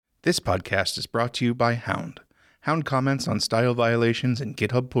This podcast is brought to you by Hound. Hound comments on style violations and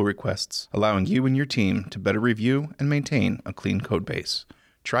GitHub pull requests, allowing you and your team to better review and maintain a clean code base.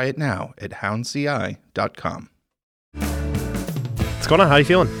 Try it now at houndci.com. What's going on? How you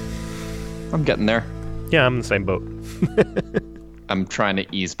feeling? I'm getting there. Yeah, I'm in the same boat. I'm trying to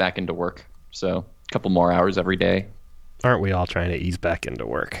ease back into work, so a couple more hours every day. Aren't we all trying to ease back into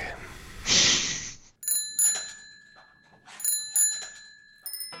work?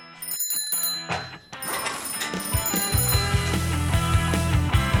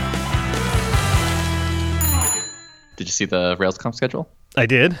 Did you see the RailsConf schedule? I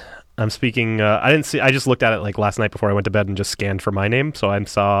did. I'm speaking. I didn't see. I just looked at it like last night before I went to bed and just scanned for my name. So I'm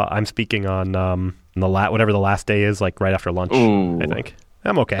speaking on whatever the last day is, like right after lunch. Ooh, I think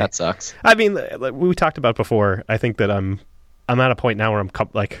I'm okay. That sucks. I mean, like we talked about before. I think that I'm at a point now where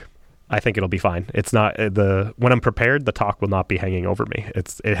I think it'll be fine. It's not when I'm prepared, the talk will not be hanging over me.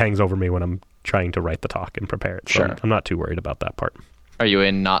 It hangs over me when I'm trying to write the talk and prepare it. So Sure. I'm not too worried about that part. Are you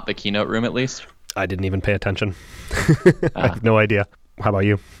in not the keynote room at least? I didn't even pay attention. I have no idea. How about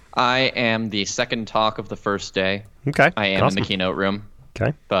you? I am the second talk of the first day. Okay. I am awesome. in the keynote room.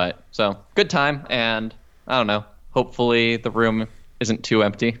 Okay. But so good time, and I don't know. Hopefully the room isn't too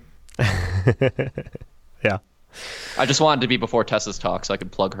empty. Yeah. I just wanted to be before Tessa's talk so I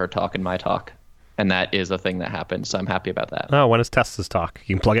could plug her talk in my talk. And that is a thing that happened, so I'm happy about that. Oh, when is Tessa's talk?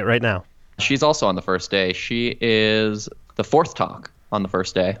 You can plug it right now. She's also on the first day. She is the fourth talk on the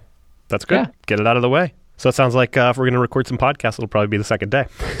first day. That's good. Yeah. Get it out of the way. So it sounds like if we're going to record some podcasts, it'll probably be the second day.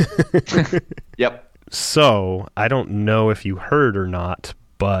 Yep. So I don't know if you heard or not,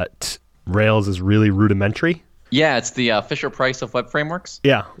 but Rails is really rudimentary. Yeah, it's the Fisher-Price of web frameworks.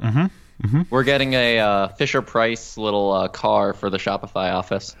 Yeah. Mm-hmm. Mm-hmm. We're getting a Fisher-Price little car for the Shopify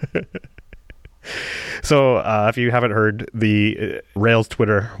office. So if you haven't heard, the Rails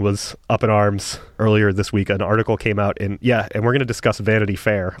Twitter was up in arms earlier this week. An article came out and we're going to discuss Vanity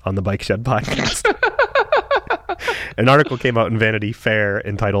Fair on the Bike Shed podcast. An article came out in Vanity Fair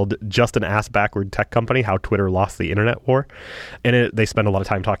entitled "Just an Ass-Backward Tech Company: How Twitter Lost the Internet War." And they spend a lot of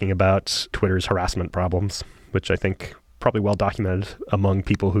time talking about Twitter's harassment problems, which I think probably well documented among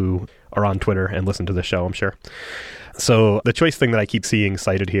people who are on Twitter and listen to the show, I'm sure. So the choice thing that I keep seeing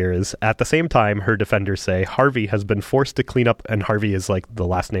cited here is, at the same time, her defenders say Harvey has been forced to clean up, and Harvey is like the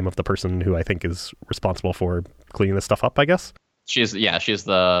last name of the person who I think is responsible for cleaning this stuff up, I guess. She's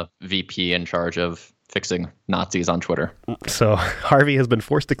the VP in charge of fixing Nazis on Twitter. So Harvey has been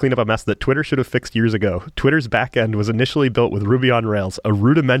forced to clean up a mess that Twitter should have fixed years ago. Twitter's backend was initially built with Ruby on Rails, a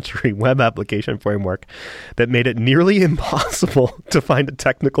rudimentary web application framework that made it nearly impossible to find a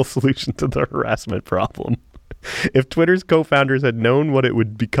technical solution to the harassment problem. If Twitter's co-founders had known what it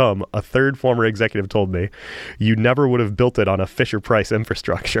would become, a third former executive told me, you never would have built it on a Fisher-Price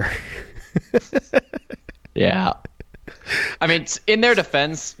infrastructure. Yeah. I mean, in their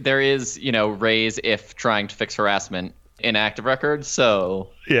defense, there is, raise if trying to fix harassment in Active Record, so...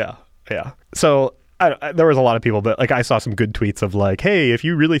 Yeah. So there was a lot of people that, I saw some good tweets of hey, if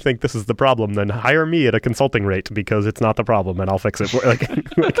you really think this is the problem, then hire me at a consulting rate because it's not the problem and I'll fix it.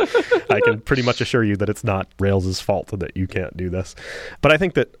 I can pretty much assure you that it's not Rails' fault that you can't do this. But I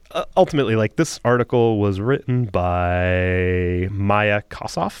think that ultimately, this article was written by Maya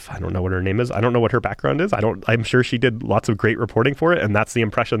Kosoff. I don't know what her name is. I don't know what her background is. I'm sure she did lots of great reporting for it, and that's the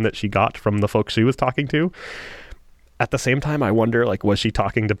impression that she got from the folks she was talking to. At the same time, I wonder, was she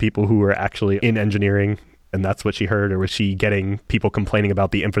talking to people who were actually in engineering and that's what she heard, or was she getting people complaining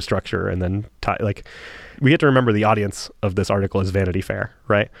about the infrastructure and then, we have to remember the audience of this article is Vanity Fair,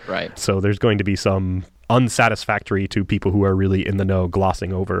 right? Right. So there's going to be some unsatisfactory to people who are really in the know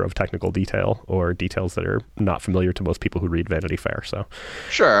glossing over of technical detail or details that are not familiar to most people who read Vanity Fair. So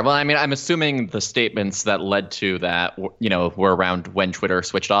sure. Well, I mean, I'm assuming the statements that led to that, were around when Twitter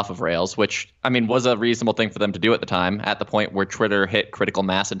switched off of Rails, which, I mean, was a reasonable thing for them to do at the time. At the point where Twitter hit critical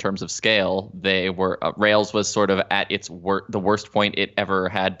mass in terms of scale, they were Rails was sort of at its the worst point it ever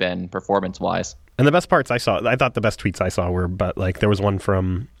had been performance-wise. And the best parts I thought the best tweets I saw were, but there was one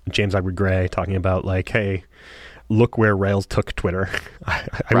from James Edward Gray talking about hey, look where Rails took Twitter. I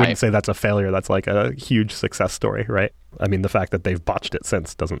wouldn't say that's a failure. That's a huge success story, right? I mean, the fact that they've botched it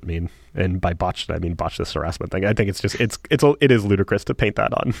since doesn't mean, and by botched, I mean botched this harassment thing. I think it's just, it is ludicrous to paint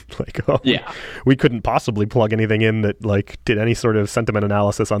that on. We couldn't possibly plug anything in that did any sort of sentiment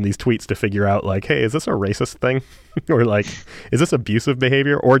analysis on these tweets to figure out hey, is this a racist thing? Or is this abusive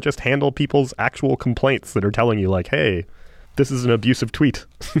behavior? Or just handle people's actual complaints that are telling you hey, this is an abusive tweet.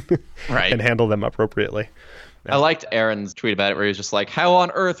 Right. And handle them appropriately. I liked Aaron's tweet about it where he was just like, how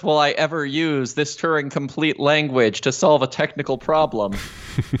on earth will I ever use this Turing complete language to solve a technical problem?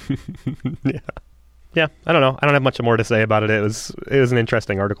 Yeah, I don't know. I don't have much more to say about it. It was an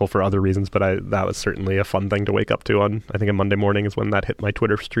interesting article for other reasons, but that was certainly a fun thing to wake up to on, I think, a Monday morning is when that hit my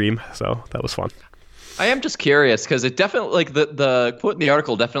Twitter stream. So that was fun. I am just curious because it definitely, like the quote in the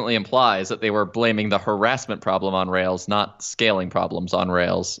article definitely implies that they were blaming the harassment problem on Rails, not scaling problems on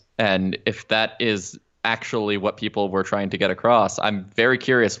Rails. And if that is actually what people were trying to get across, I'm very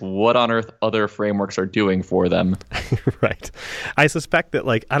curious what on earth other frameworks are doing for them. Right. I suspect that,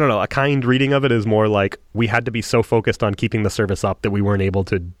 like, I don't know, a kind reading of it is more like we had to be so focused on keeping the service up that we weren't able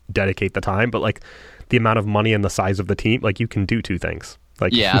to dedicate the time. But, like, the amount of money and the size of the team, like, you can do two things.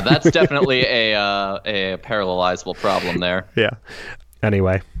 Like, yeah, that's definitely a parallelizable problem there. Yeah.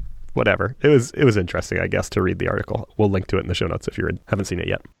 Anyway, whatever. It was interesting, I guess, to read the article. We'll link to it in the show notes if you haven't seen it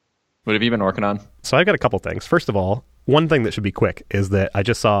yet. What have you been working on? So I've got a couple things. First of all, one thing that should be quick is that I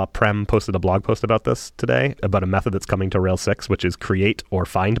just saw Prem posted a blog post about this today, about a method that's coming to Rails 6, which is create or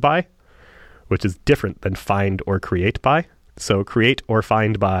find by, which is different than find or create by. So create or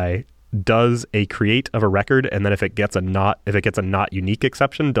find by does a create of a record, and then if it gets a not unique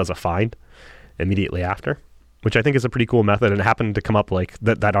exception, does a find immediately after, which I think is a pretty cool method. And it happened to come up like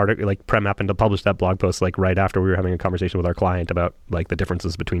that article, like Prem happened to publish that blog post like right after we were having a conversation with our client about like the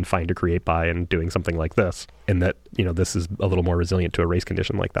differences between find or create by and doing something like this, and that, you know, this is a little more resilient to a race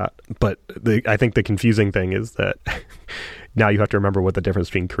condition like that. But I think the confusing thing is that now you have to remember what the difference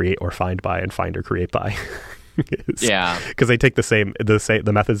between create or find by and find or create by is. Yeah, because they take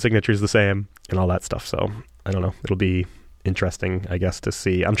the method signature is the same and all that stuff. So I don't know, it'll be interesting, I guess, to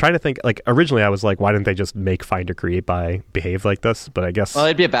see. I'm trying to think, like, originally I was like, why didn't they just make find or create by behave like this? But I guess, well,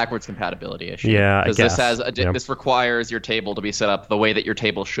 it'd be a backwards compatibility issue. Yeah, because this requires your table to be set up the way that your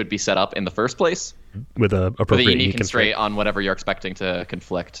table should be set up in the first place, with a appropriate with a unique constraint on whatever you're expecting to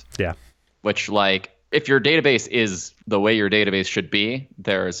conflict. Yeah, which, like, if your database is the way your database should be,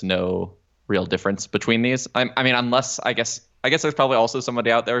 there's no real difference between these. I mean, unless I guess there's probably also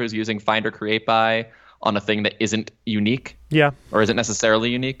somebody out there who's using find or create by on a thing that isn't unique. Yeah. Or isn't necessarily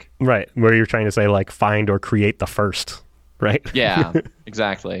unique. Right. Where you're trying to say, like, find or create the first, right? Yeah,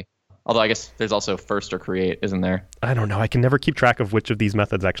 exactly. Although I guess there's also first or create, isn't there? I don't know. I can never keep track of which of these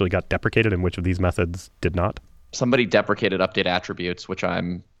methods actually got deprecated and which of these methods did not. Somebody deprecated update attributes, which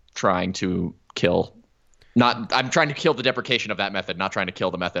I'm trying to kill. I'm trying to kill the deprecation of that method, not trying to kill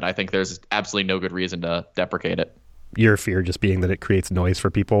the method. I think there's absolutely no good reason to deprecate it. Your fear just being that it creates noise for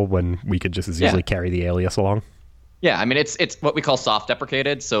people when we could just as easily carry the alias along? Yeah, I mean, it's what we call soft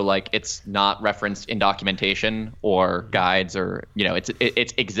deprecated. So, like, it's not referenced in documentation or guides, or, you know, its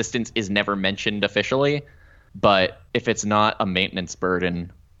existence is never mentioned officially. But if it's not a maintenance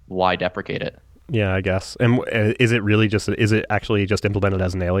burden, why deprecate it? Yeah, I guess. And is it actually just implemented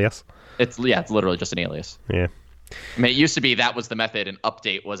as an alias? It's literally just an alias. Yeah. I mean, it used to be that was the method, and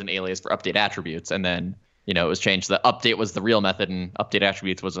update was an alias for update attributes, and then, you know, it was changed. The update was the real method, and update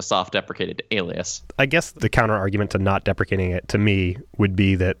attributes was a soft deprecated alias. I guess the counter argument to not deprecating it to me would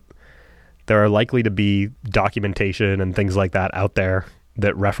be that there are likely to be documentation and things like that out there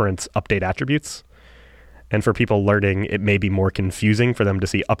that reference update attributes. And for people learning, it may be more confusing for them to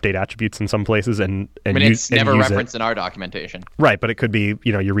see update attributes in some places and I mean, it's never referenced in our documentation. Right, but it could be,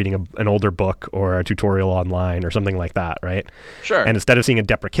 you know, you're reading an older book or a tutorial online or something like that, right? Sure. And instead of seeing a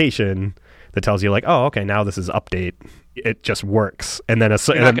deprecation that tells you, like, oh, okay, now this is update, it just works. And then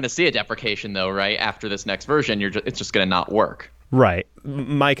you're not going to see a deprecation, though, right? After this next version, it's just going to not work. Right.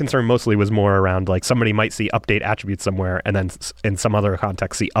 My concern mostly was more around, like, somebody might see update attributes somewhere and then in some other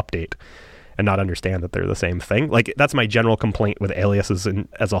context see update and not understand that they're the same thing. Like, that's my general complaint with aliases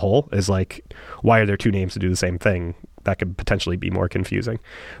as a whole, is like, why are there two names to do the same thing? That could potentially be more confusing.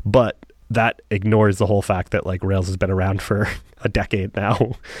 But that ignores the whole fact that, like, Rails has been around for a decade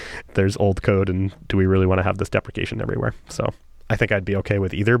now. There's old code, and do we really want to have this deprecation everywhere? So I think I'd be okay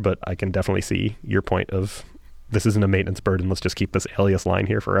with either, but I can definitely see your point of, this isn't a maintenance burden, let's just keep this alias line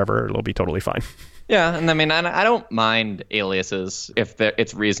here forever, it'll be totally fine. Yeah, and I mean, I don't mind aliases if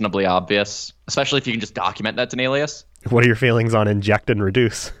it's reasonably obvious, especially if you can just document that's an alias. What are your feelings on inject and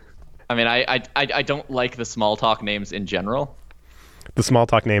reduce? I mean, I don't like the small talk names in general. The small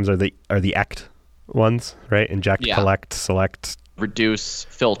talk names are the ect ones, right? Inject, collect, select, reduce,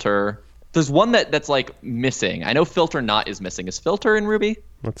 filter. There's one that's like missing. I know filter not is missing. Is filter in Ruby?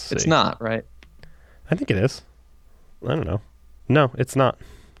 Let's see. It's not, right? I think it is. I don't know. No, it's not.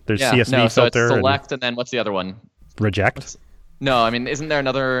 There's CSV no, so filter. It's select, and then what's the other one? Reject? No, I mean, isn't there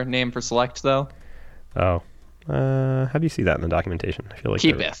another name for select, though? Oh. How do you see that in the documentation? I feel like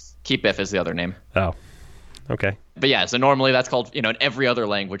keep if. Keep if is the other name. Oh. Okay. But yeah, so normally that's called, in every other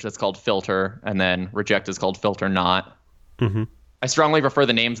language that's called filter, and then reject is called filter not. Mm-hmm. I strongly prefer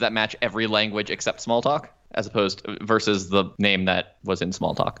the names that match every language except Smalltalk, as opposed versus the name that was in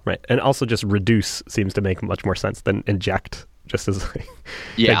Smalltalk. Right. And also just reduce seems to make much more sense than inject, just as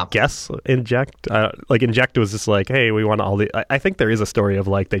Yeah. I guess inject. Like inject was just like, hey, we want all the... I think there is a story of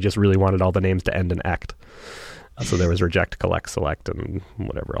like they just really wanted all the names to end in act. So there was reject, collect, select, and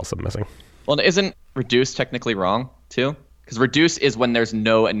whatever else I'm missing. Well, isn't reduce technically wrong, too? Because reduce is when there's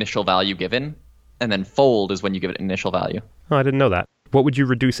no initial value given, and then fold is when you give it initial value. Oh, I didn't know that. What would you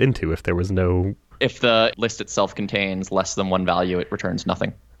reduce into if there was no... If the list itself contains less than one value, it returns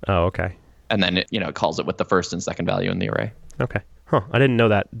nothing. Oh, okay. And then it calls it with the first and second value in the array. Okay. Huh. I didn't know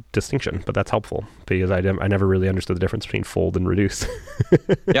that distinction, but that's helpful because I never really understood the difference between fold and reduce.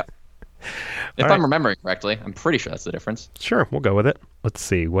 Yep. If I'm remembering correctly, I'm pretty sure that's the difference. Sure, we'll go with it. Let's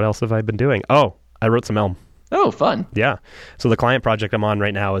see. What else have I been doing? Oh, I wrote some Elm. Oh, fun. Yeah. So the client project I'm on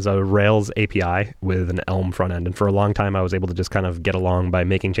right now is a Rails API with an Elm front end. And for a long time, I was able to just kind of get along by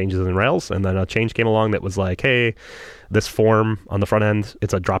making changes in Rails. And then a change came along that was like, hey, this form on the front end,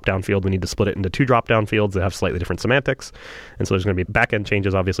 it's a drop-down field. We need to split it into 2 drop-down fields that have slightly different semantics. And so there's going to be back-end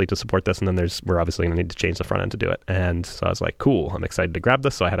changes, obviously, to support this. And then we're obviously going to need to change the front end to do it. And so I was like, cool, I'm excited to grab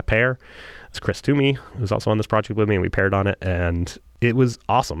this. So I had a pair. It's Chris Toomey, who's also on this project with me, and we paired on it. And it was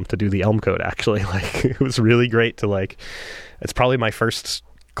awesome to do the Elm code, actually. Like, it was really great to, like, it's probably my first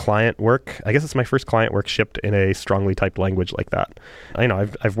client work. I guess it's my first client work shipped in a strongly typed language like that.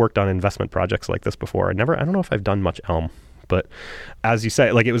 I've worked on investment projects like this before. I don't know if I've done much Elm, but as you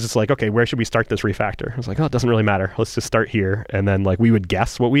say, like, it was just like, okay, where should we start this refactor? I was like, oh, it doesn't really matter. Let's just start here. And then, like, we would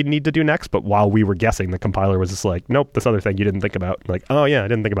guess what we'd need to do next. But while we were guessing, the compiler was just like, nope, this other thing you didn't think about. Like, oh yeah, I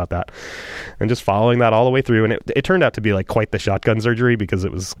didn't think about that. And just following that all the way through. And it turned out to be like quite the shotgun surgery because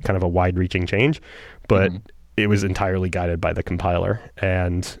it was kind of a wide reaching change, but it was entirely guided by the compiler.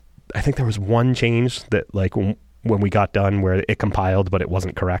 And I think there was one change that, like, when we got done where it compiled, but it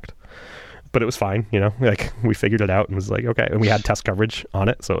wasn't correct. But it was fine, like, we figured it out and was like, okay. And we had test coverage on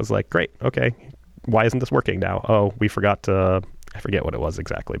it. So it was like, great. Okay. Why isn't this working now? Oh, we forgot to, I forget what it was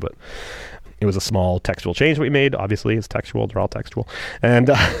exactly, but it was a small textual change we made. Obviously, it's textual. They're all textual. And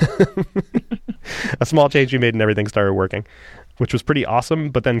a small change we made and everything started working, which was pretty awesome.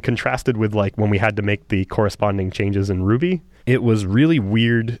 But then contrasted with, like, when we had to make the corresponding changes in Ruby, it was really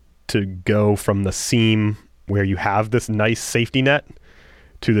weird to go from the seam where you have this nice safety net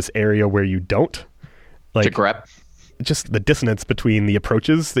to this area where you don't. Like, to grep. Just the dissonance between the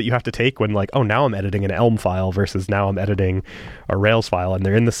approaches that you have to take when, like, oh, now I'm editing an Elm file versus now I'm editing a Rails file, and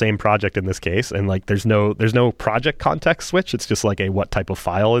they're in the same project in this case, and, like, there's no project context switch. It's just like a what type of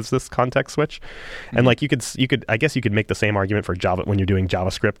file is this context switch. And, like, you could I guess you could make the same argument for Java when you're doing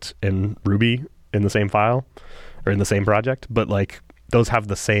JavaScript and Ruby in the same file or in the same project, but, like, those have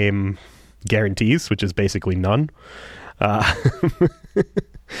the same guarantees, which is basically none.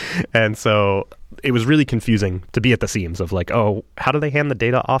 And so it was really confusing to be at the seams of, like, oh, how do they hand the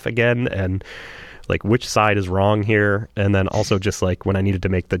data off again? And, like, which side is wrong here? And then also just, like, when I needed to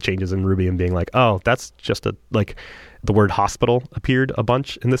make the changes in Ruby and being like, oh, that's just like, the word hospital appeared a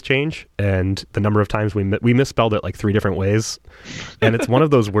bunch in this change. And the number of times we misspelled it like 3 different ways. And it's one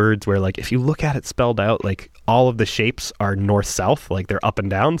of those words where, like, if you look at it spelled out, like, all of the shapes are north-south, like, they're up and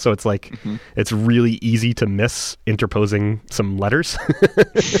down. So it's like, it's really easy to miss interposing some letters.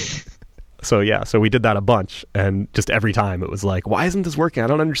 So yeah, so we did that a bunch, and just every time it was like, why isn't this working? I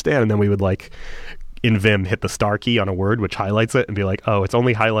don't understand. And then we would, like, in Vim, hit the star key on a word, which highlights it, and be like, oh, it's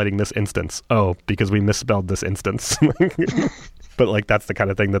only highlighting this instance. Oh, because we misspelled this instance. But, like, that's the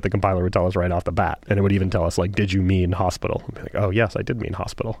kind of thing that the compiler would tell us right off the bat. And it would even tell us, like, did you mean hospital? I'd be like, oh, yes, I did mean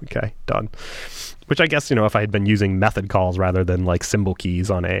hospital. Okay, done. Which I guess, if I had been using method calls rather than, like, symbol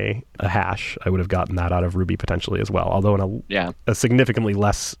keys on a hash, I would have gotten that out of Ruby potentially as well. Although in a significantly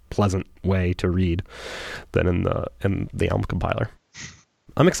less pleasant way to read than in the Elm compiler.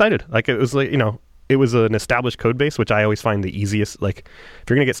 I'm excited. Like, it was like, it was an established code base, which I always find the easiest. Like, if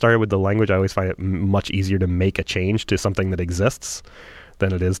you're going to get started with the language, I always find it much easier to make a change to something that exists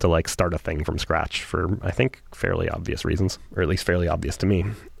than it is to, like, start a thing from scratch for, I think, fairly obvious reasons, or at least fairly obvious to me.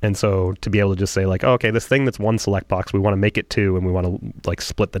 And so to be able to just say, like, oh, okay, this thing that's 1 select box, we want to make it 2, and we want to, like,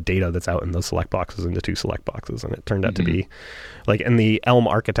 split the data that's out in those select boxes into 2 select boxes. And it turned out to be, like, in the Elm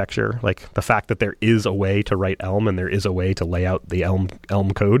architecture, like, the fact that there is a way to write Elm and there is a way to lay out the Elm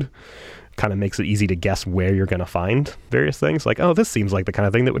code kind of makes it easy to guess where you're going to find various things. Like, oh, this seems like the kind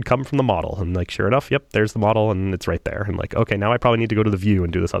of thing that would come from the model. And, like, sure enough, yep, there's the model and it's right there. And, like, okay, now I probably need to go to the view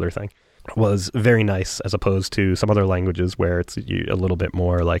and do this other thing. It was very nice as opposed to some other languages where it's a little bit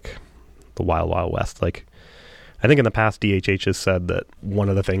more like the wild, wild west. Like, I think in the past, DHH has said that one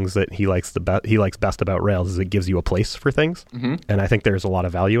of the things that he likes best about Rails is it gives you a place for things. Mm-hmm. And I think there's a lot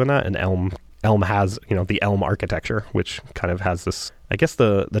of value in that. And Elm has, the Elm architecture, which kind of has this, I guess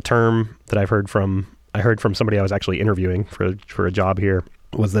the term that I heard from somebody I was actually interviewing for a job here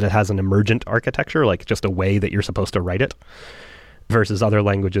was that it has an emergent architecture, like just a way that you're supposed to write it, versus other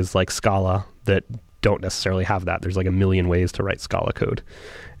languages like Scala that don't necessarily have that. There's like a million ways to write Scala code,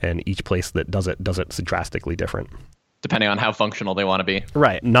 and each place that does it drastically different. Depending on how functional they want to be.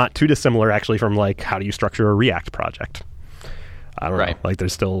 Right. Not too dissimilar, actually, from like how do you structure a React project. I don't know. Like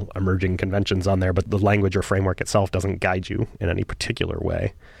there's still emerging conventions on there, but the language or framework itself doesn't guide you in any particular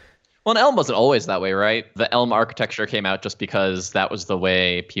way. Well, and Elm wasn't always that way, right? The Elm architecture came out just because that was the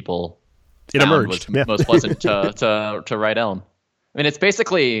way people emerged. Was most pleasant to write Elm. I mean, it's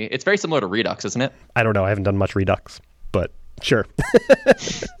very similar to Redux, isn't it? I don't know. I haven't done much Redux, but sure.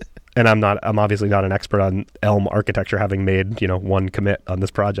 And I'm obviously not an expert on Elm architecture, having made, one commit on this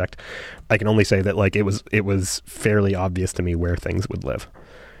project. I can only say that like it was fairly obvious to me where things would live.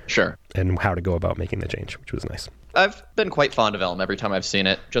 Sure. And how to go about making the change, which was nice. I've been quite fond of Elm every time I've seen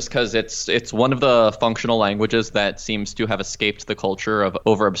it, just because it's one of the functional languages that seems to have escaped the culture of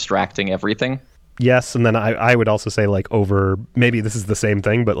over-abstracting everything. Yes, and then I would also say like maybe this is the same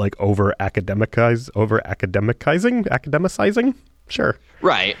thing, but like academicizing? Sure.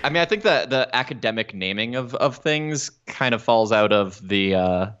 Right. I mean, I think that the academic naming of things kind of falls out of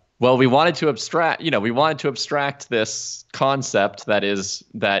the we wanted to abstract this concept that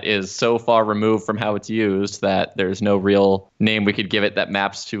is so far removed from how it's used that there's no real name we could give it that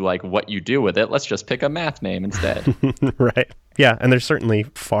maps to like what you do with it. Let's just pick a math name instead. Right. Yeah, and there's certainly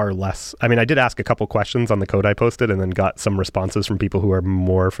far less. I mean, I did ask a couple questions on the code I posted and then got some responses from people who are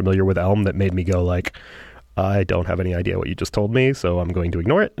more familiar with Elm that made me go like, I don't have any idea what you just told me, so I'm going to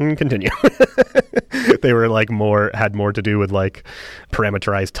ignore it and continue. They were like had more to do with like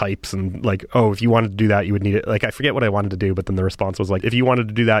parameterized types and like, oh, if you wanted to do that, you would need it. Like, I forget what I wanted to do, but then the response was like, if you wanted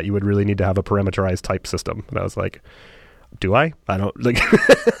to do that, you would really need to have a parameterized type system. And I was like, do I? I don't like,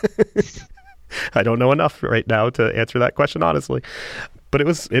 I don't know enough right now to answer that question, honestly. But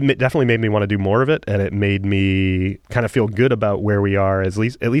it definitely made me want to do more of it, and it made me kind of feel good about where we are, at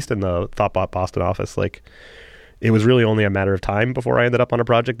least in the Thoughtbot Boston office. Like, it was really only a matter of time before I ended up on a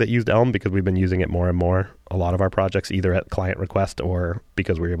project that used Elm, because we've been using it more and more. A lot of our projects, either at client request or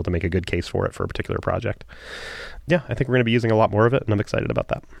because we were able to make a good case for it for a particular project. Yeah, I think we're going to be using a lot more of it, and I'm excited about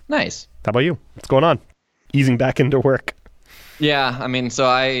that. Nice. How about you? What's going on? Easing back into work. Yeah, I mean, so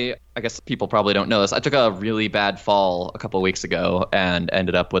I guess people probably don't know this. I took a really bad fall a couple of weeks ago and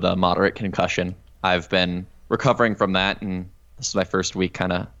ended up with a moderate concussion. I've been recovering from that, and this is my first week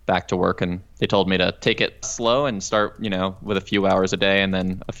kind of back to work, and they told me to take it slow and start, with a few hours a day and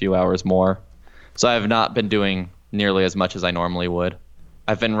then a few hours more. So I have not been doing nearly as much as I normally would.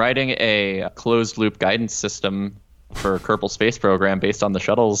 I've been writing a closed-loop guidance system for Kerbal Space Program based on the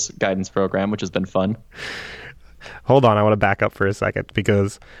Shuttle's guidance program, which has been fun. Hold on, I want to back up for a second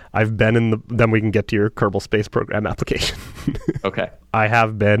because I've been then we can get to your Kerbal Space Program application. Okay. I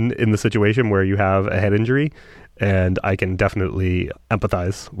have been in the situation where you have a head injury, and I can definitely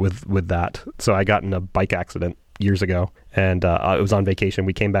empathize with that. So I got in a bike accident years ago, and it was on vacation.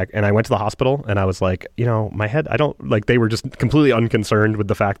 We came back, and I went to the hospital, and I was like, my head, they were just completely unconcerned with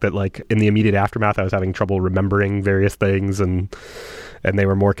the fact that, like, in the immediate aftermath, I was having trouble remembering various things, and they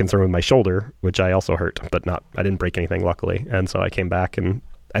were more concerned with my shoulder, which I also hurt, but I didn't break anything, luckily. And so I came back, and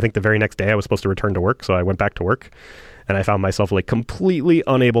I think the very next day I was supposed to return to work, so I went back to work, and I found myself, like, completely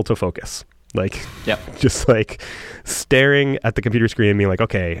unable to focus. Like, yep. Just like staring at the computer screen and being like,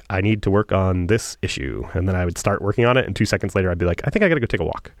 okay, I need to work on this issue. And then I would start working on it, and 2 seconds later I'd be like, I think I gotta go take a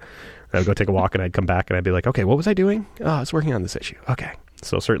walk. And I would go take a walk, and I'd come back and I'd be like, okay, what was I doing? Oh, I was working on this issue. Okay.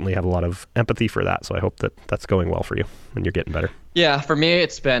 So certainly have a lot of empathy for that. So I hope that that's going well for you and you're getting better. Yeah, for me,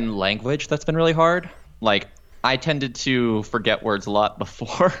 it's been language that's been really hard. Like, I tended to forget words a lot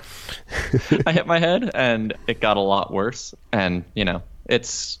before I hit my head, and it got a lot worse. And,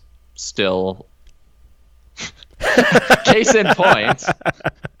 it's still case in point.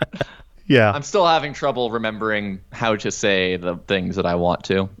 Yeah. I'm still having trouble remembering how to say the things that I want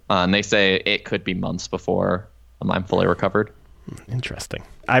to. And they say it could be months before I'm fully recovered. Interesting.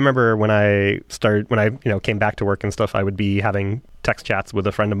 I remember when I came back to work and stuff, I would be having text chats with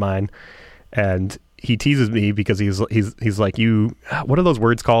a friend of mine, and he teases me because he's like, what are those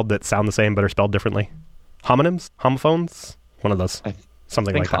words called that sound the same but are spelled differently? Homonyms? Homophones? One of those.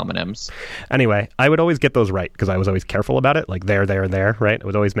 Something like that. Homonyms. Anyway, I would always get those right because I was always careful about it, like there, and there, right? I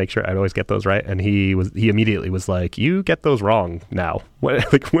would always make sure I'd always get those right. And he immediately was like, you get those wrong now.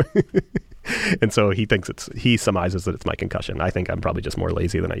 And so he surmises that it's my concussion. I think I'm probably just more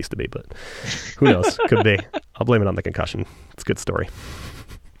lazy than I used to be, but who knows? Could be. I'll blame it on the concussion. It's a good story.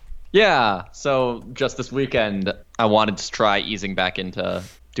 Yeah. So just this weekend, I wanted to try easing back into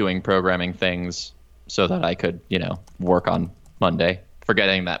doing programming things so that I could, work on Monday,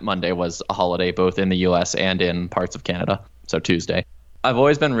 forgetting that Monday was a holiday both in the US and in parts of Canada. So Tuesday. I've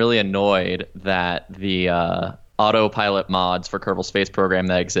always been really annoyed that the autopilot mods for Kerbal Space Program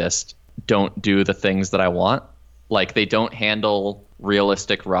that exist don't do the things that I want. Like, they don't handle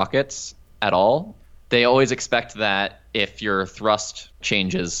realistic rockets at all. They always expect that if your thrust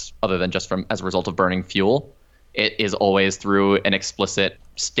changes, other than just as a result of burning fuel, it is always through an explicit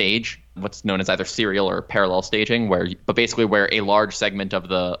stage, what's known as either serial or parallel staging, where a large segment of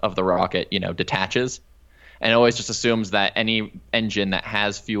the rocket, detaches. And it always just assumes that any engine that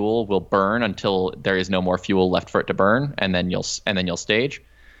has fuel will burn until there is no more fuel left for it to burn, and then you'll stage.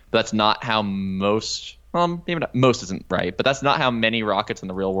 But that's not how most isn't right, but that's not how many rockets in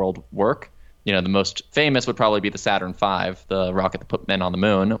the real world work. The most famous would probably be the Saturn V, the rocket that put men on the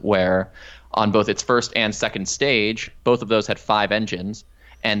moon, where on both its first and second stage, both of those had 5 engines,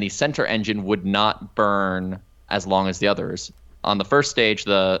 and the center engine would not burn as long as the others. On the first stage,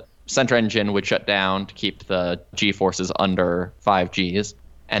 the center engine would shut down to keep the G-forces under 5 Gs.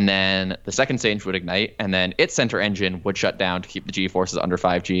 And then the second stage would ignite, and then its center engine would shut down to keep the G-forces under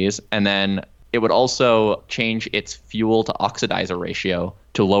 5 Gs. And then it would also change its fuel to oxidizer ratio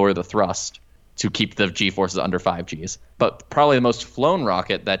to lower the thrust to keep the G-forces under 5 Gs. But probably the most flown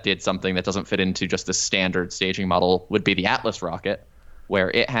rocket that did something that doesn't fit into just the standard staging model would be the Atlas rocket, where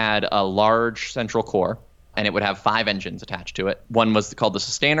it had a large central core, and it would have 5 engines attached to it. One was called the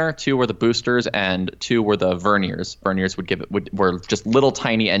Sustainer, 2 were the boosters, and 2 were the Verniers. Verniers were just little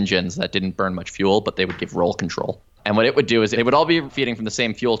tiny engines that didn't burn much fuel, but they would give roll control. And what it would do is they would all be feeding from the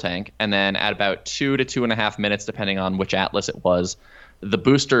same fuel tank, and then at about 2 to 2.5 minutes, depending on which Atlas it was, the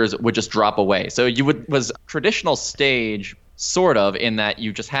boosters would just drop away. So was traditional stage, sort of, in that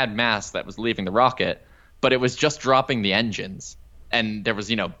you just had mass that was leaving the rocket, but it was just dropping the engines. And there was,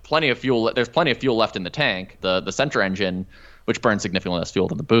 plenty of fuel. There's plenty of fuel left in the tank. The center engine, which burns significantly less fuel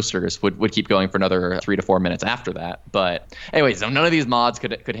than the boosters, would keep going for another 3 to 4 minutes after that. But anyway, so none of these mods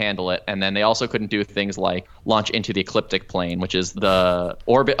could handle it. And then they also couldn't do things like launch into the ecliptic plane, which is the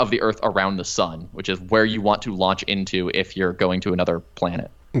orbit of the Earth around the sun, which is where you want to launch into if you're going to another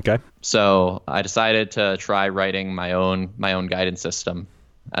planet. Okay. So I decided to try writing my own guidance system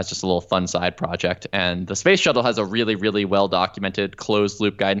as just a little fun side project. And the Space Shuttle has a really, really well-documented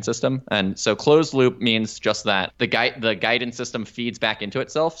closed-loop guidance system. And so closed-loop means just that the guidance system feeds back into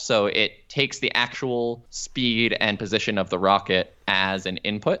itself. So it takes the actual speed and position of the rocket as an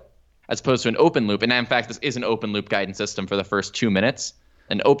input, as opposed to an open-loop. And in fact, this is an open-loop guidance system for the first 2 minutes.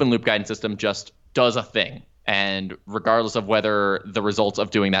 An open-loop guidance system just does a thing. And regardless of whether the results of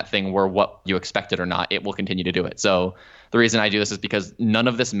doing that thing were what you expected or not, it will continue to do it. So the reason I do this is because none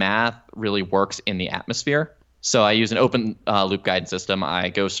of this math really works in the atmosphere. So I use an open loop guidance system. I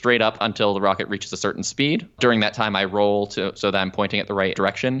go straight up until the rocket reaches a certain speed. During that time, I roll so that I'm pointing at the right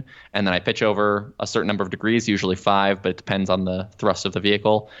direction. And then I pitch over a certain number of degrees, usually 5, but it depends on the thrust of the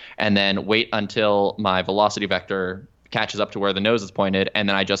vehicle. And then wait until my velocity vector catches up to where the nose is pointed. And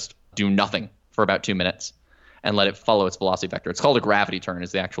then I just do nothing for about 2 minutes and let it follow its velocity vector. It's called a gravity turn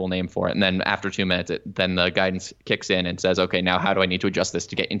is the actual name for it. And then after 2 minutes, then the guidance kicks in and says, okay, now how do I need to adjust this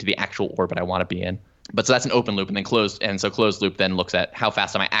to get into the actual orbit I want to be in? But so that's an open loop, and then closed. And so closed loop then looks at how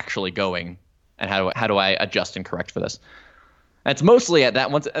fast am I actually going, and how do I adjust and correct for this. And it's mostly at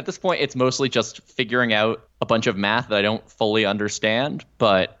this point, it's mostly just figuring out a bunch of math that I don't fully understand,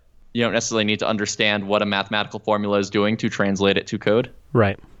 but you don't necessarily need to understand what a mathematical formula is doing to translate it to code.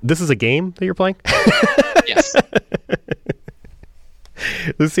 Right. This is a game that you're playing? Yes.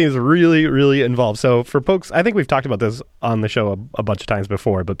 This seems really, really involved. So for folks, I think we've talked about this on the show a bunch of times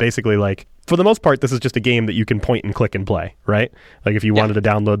before, but basically, like, for the most part, this is just a game that you can point and click and play, right? Like if you wanted to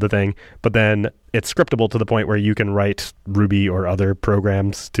download the thing, but then it's scriptable to the point where you can write Ruby or other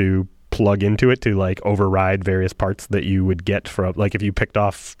programs to plug into it to like override various parts that you would get from, like if you picked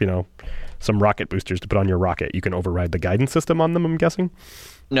off, some rocket boosters to put on your rocket, you can override the guidance system on them, I'm guessing?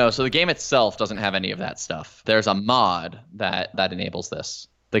 No, so the game itself doesn't have any of that stuff. There's a mod that enables this.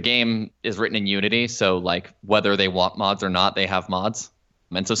 The game is written in Unity, so like whether they want mods or not, they have mods.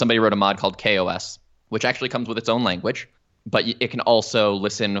 And so somebody wrote a mod called KOS, which actually comes with its own language, but it can also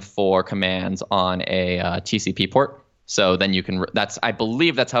listen for commands on a TCP port. So then you can, I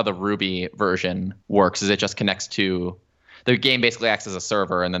believe that's how the Ruby version works, is it just connects to, the game basically acts as a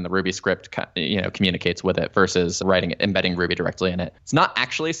server, and then the Ruby script communicates with it versus embedding Ruby directly in it. It's not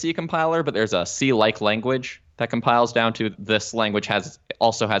actually a C compiler, but there's a C-like language that compiles down to this language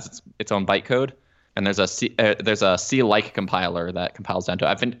also has its own bytecode. And there's a C-like compiler that compiles down to.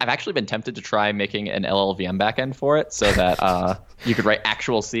 I've actually been tempted to try making an LLVM backend for it, so that you could write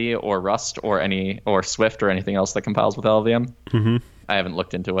actual C or Rust or Swift or anything else that compiles with LLVM. Mm-hmm. I haven't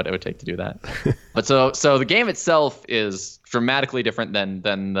looked into what it would take to do that. But so the game itself is dramatically different than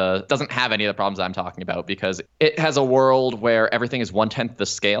doesn't have any of the problems I'm talking about, because it has a world where everything is 1/10 the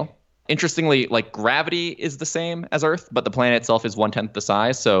scale. Interestingly, like, gravity is the same as Earth, but the planet itself is 1/10 the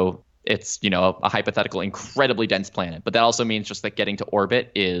size. So it's, a hypothetical, incredibly dense planet. But that also means just that getting to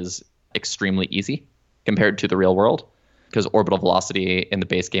orbit is extremely easy compared to the real world, because orbital velocity in the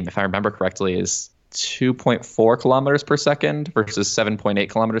base game, if I remember correctly, is 2.4 kilometers per second versus 7.8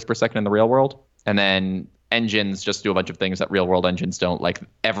 kilometers per second in the real world. And then engines just do a bunch of things that real world engines don't. Like,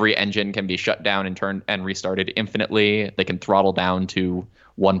 every engine can be shut down and turned and restarted infinitely. They can throttle down to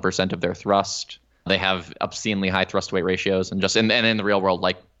 1% of their thrust. They have obscenely high thrust weight ratios. And in the real world,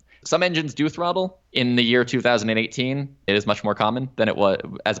 like, some engines do throttle. In the year 2018, it is much more common than it was,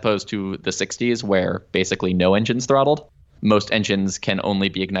 as opposed to the 60s, where basically no engines throttled. Most engines can only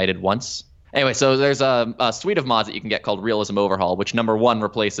be ignited once. Anyway, so there's a suite of mods that you can get called Realism Overhaul, which, number one,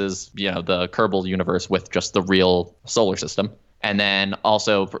 replaces the Kerbal universe with just the real solar system, and then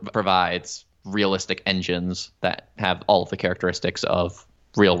also provides realistic engines that have all of the characteristics of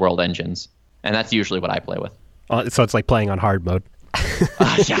real world engines. And that's usually what I play with. So it's like playing on hard mode.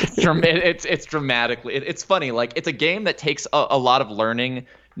 Yeah, it's dramatically. It's funny. Like, it's a game that takes a lot of learning,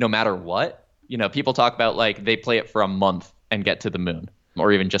 no matter what. People talk about, like, they play it for a month and get to the moon,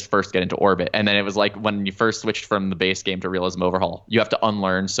 or even just first get into orbit. And then it was like when you first switched from the base game to Realism Overhaul, you have to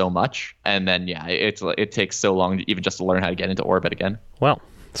unlearn so much. And then, it takes so long even just to learn how to get into orbit again. Well,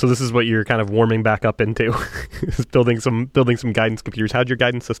 so this is what you're kind of warming back up into, is building some guidance computers. How'd your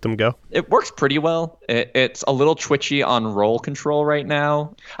guidance system go? It works pretty well. It's a little twitchy on roll control right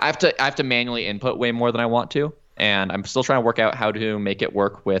now. I have to manually input way more than I want to. And I'm still trying to work out how to make it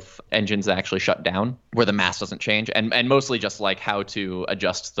work with engines that actually shut down, where the mass doesn't change, and mostly just like how to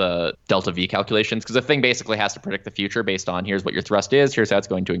adjust the delta V calculations, because the thing basically has to predict the future based on, here's what your thrust is, here's how it's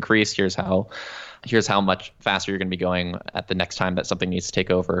going to increase, here's how much faster you're going to be going at the next time that something needs to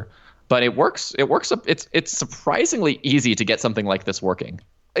take over. But it works. It's surprisingly easy to get something like this working.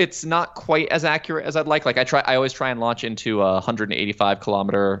 It's not quite as accurate as I'd like. Like, I always try and launch into a 185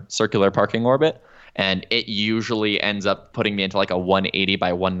 kilometer circular parking orbit. And it usually ends up putting me into like a 180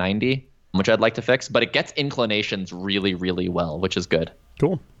 by 190, which I'd like to fix. But it gets inclinations really, really well, which is good.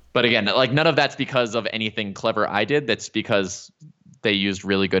 Cool. But again, like, none of that's because of anything clever I did. That's because they used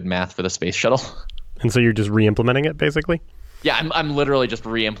really good math for the space shuttle. And so you're just re-implementing it, basically? Yeah, I'm literally just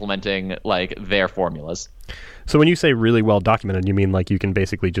re-implementing, like, their formulas. So when you say really well documented, you mean like you can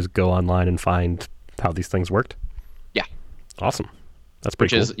basically just go online and find how these things worked? Yeah. Awesome. That's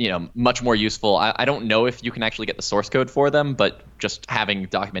pretty cool. Which is, much more useful. I don't know if you can actually get the source code for them, but just having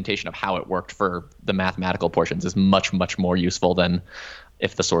documentation of how it worked for the mathematical portions is much, much more useful than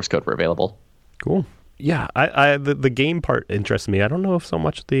if the source code were available. Cool. Yeah, the game part interests me. I don't know if so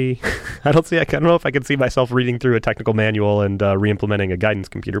much I don't know if I can see myself reading through a technical manual and re-implementing a guidance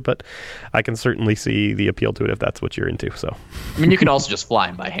computer, but I can certainly see the appeal to it if that's what you're into. So, I mean, you can also just fly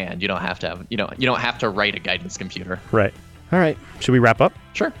them by hand. You don't have to you don't have to write a guidance computer. Right. All right. Should we wrap up?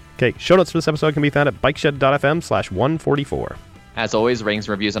 Sure. Okay. Show notes for this episode can be found at bikeshed.fm/144. As always, ratings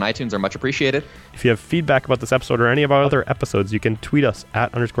and reviews on iTunes are much appreciated. If you have feedback about this episode or any of our other episodes, you can tweet us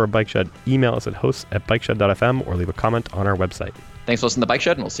at _bikeshed, email us at hosts@bikeshed.fm, or leave a comment on our website. Thanks for listening to Bike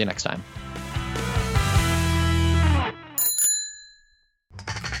Shed, and we'll see you next time.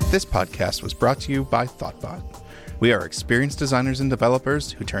 This podcast was brought to you by Thoughtbot. We are experienced designers and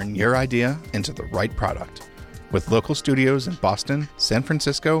developers who turn your idea into the right product. With local studios in Boston, San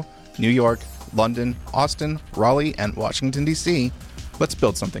Francisco, New York, London, Austin, Raleigh, and Washington, D.C., let's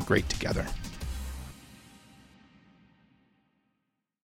build something great together.